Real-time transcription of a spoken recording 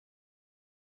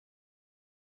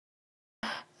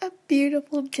A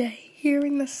beautiful day here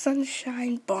in the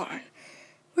Sunshine Barn.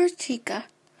 Where's Chica?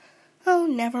 Oh,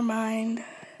 never mind.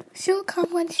 She'll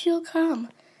come when she'll come.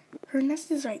 Her nest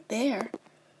is right there.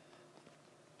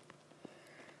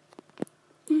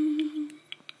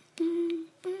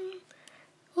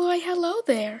 Why, hello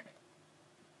there.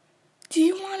 Do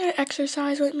you want to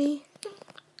exercise with me?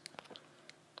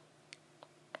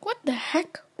 What the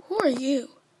heck? Who are you?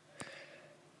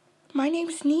 My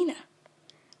name's Nina.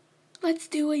 Let's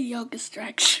do a yoga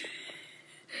stretch.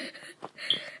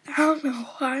 I don't know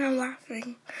why I'm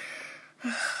laughing.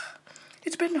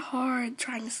 It's been hard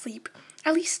trying to sleep.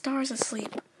 At least Star's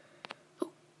asleep.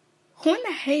 Who in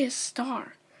the hay is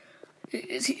Star?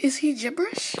 Is he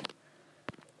gibberish?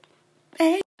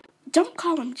 Hey, don't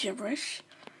call him gibberish.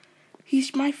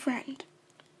 He's my friend.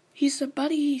 He's the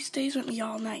buddy who stays with me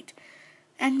all night.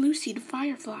 And Lucy the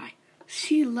firefly.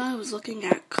 She loves looking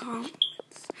at comets.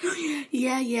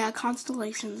 Yeah,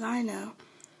 constellations, I know.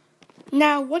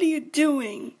 Now, what are you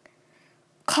doing?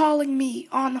 Calling me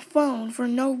on the phone for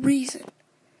no reason.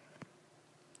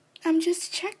 I'm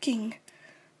just checking.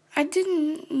 I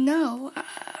didn't know.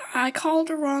 I called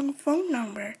the wrong phone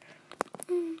number.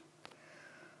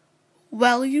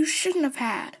 Well, you shouldn't have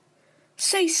had.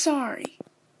 Say sorry.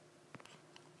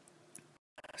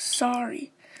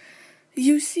 Sorry.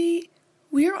 You see,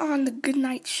 we're on the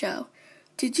Goodnight Show.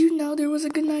 Did you know there was a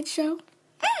Goodnight Show?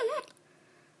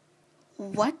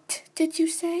 What did you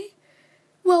say?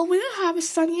 Well, we have a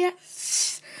sunny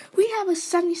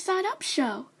side up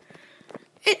show.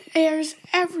 It airs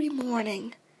every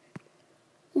morning.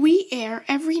 We air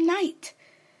every night.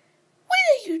 What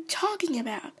are you talking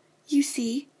about? You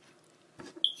see,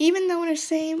 even though we're the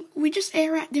same, we just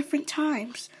air at different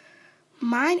times.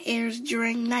 Mine airs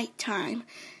during nighttime,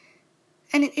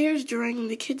 and it airs during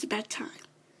the kids' bedtime.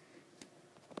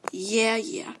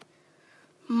 Yeah.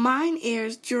 Mine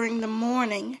airs during the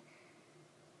morning,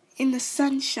 in the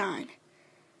sunshine.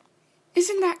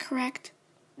 Isn't that correct?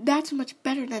 That's much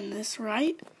better than this,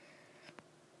 right?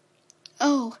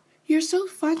 Oh, you're so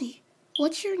funny.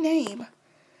 What's your name?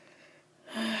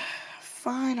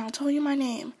 Fine, I'll tell you my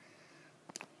name.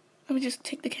 Let me just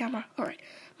take the camera. All right.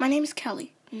 My name is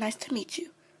Kelly. Nice to meet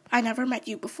you. I never met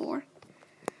you before.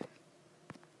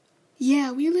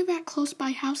 Yeah, we live at close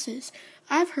by houses.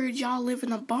 I've heard y'all live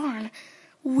in a barn.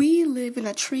 We live in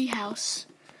a tree house.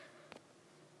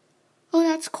 Oh,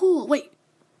 that's cool. Wait.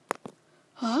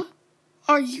 Huh?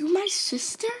 Are you my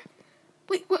sister?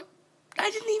 Wait, what?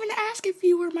 I didn't even ask if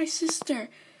you were my sister.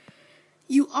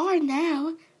 You are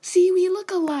now. See, we look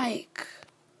alike.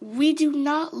 We do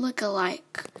not look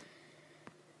alike.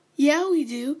 Yeah, we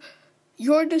do.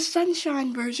 You're the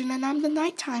sunshine version and I'm the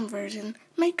nighttime version.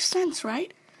 Makes sense,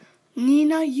 right?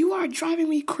 Nina, you are driving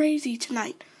me crazy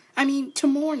tonight. To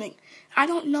morning. I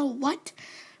don't know what,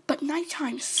 but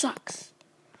nighttime sucks.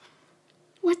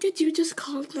 What did you just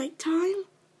call nighttime?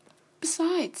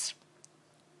 Besides,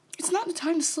 it's not the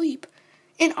time to sleep.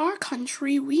 In our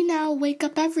country, we now wake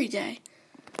up every day.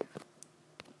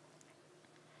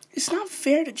 It's not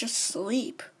fair to just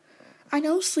sleep. I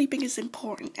know sleeping is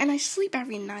important, and I sleep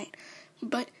every night.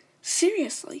 But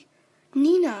seriously,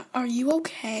 Nina, are you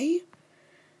okay?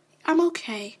 I'm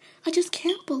okay. I just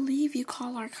can't believe you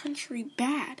call our country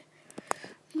bad.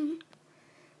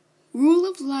 Rule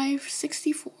of life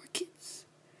 64, kids.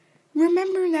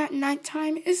 Remember that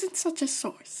nighttime isn't such a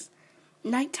source.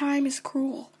 Nighttime is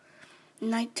cruel.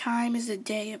 Nighttime is a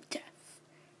day of death.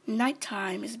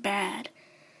 Nighttime is bad.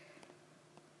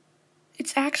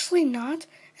 It's actually not,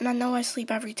 and I know I sleep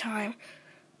every time.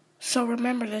 So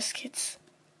remember this, kids.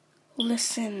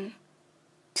 Listen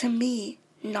to me,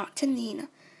 not to Nina.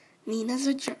 Nina's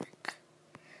a jerk.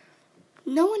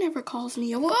 No one ever calls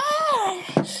me a...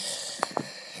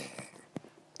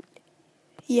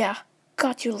 Yeah,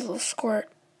 got you, little squirt.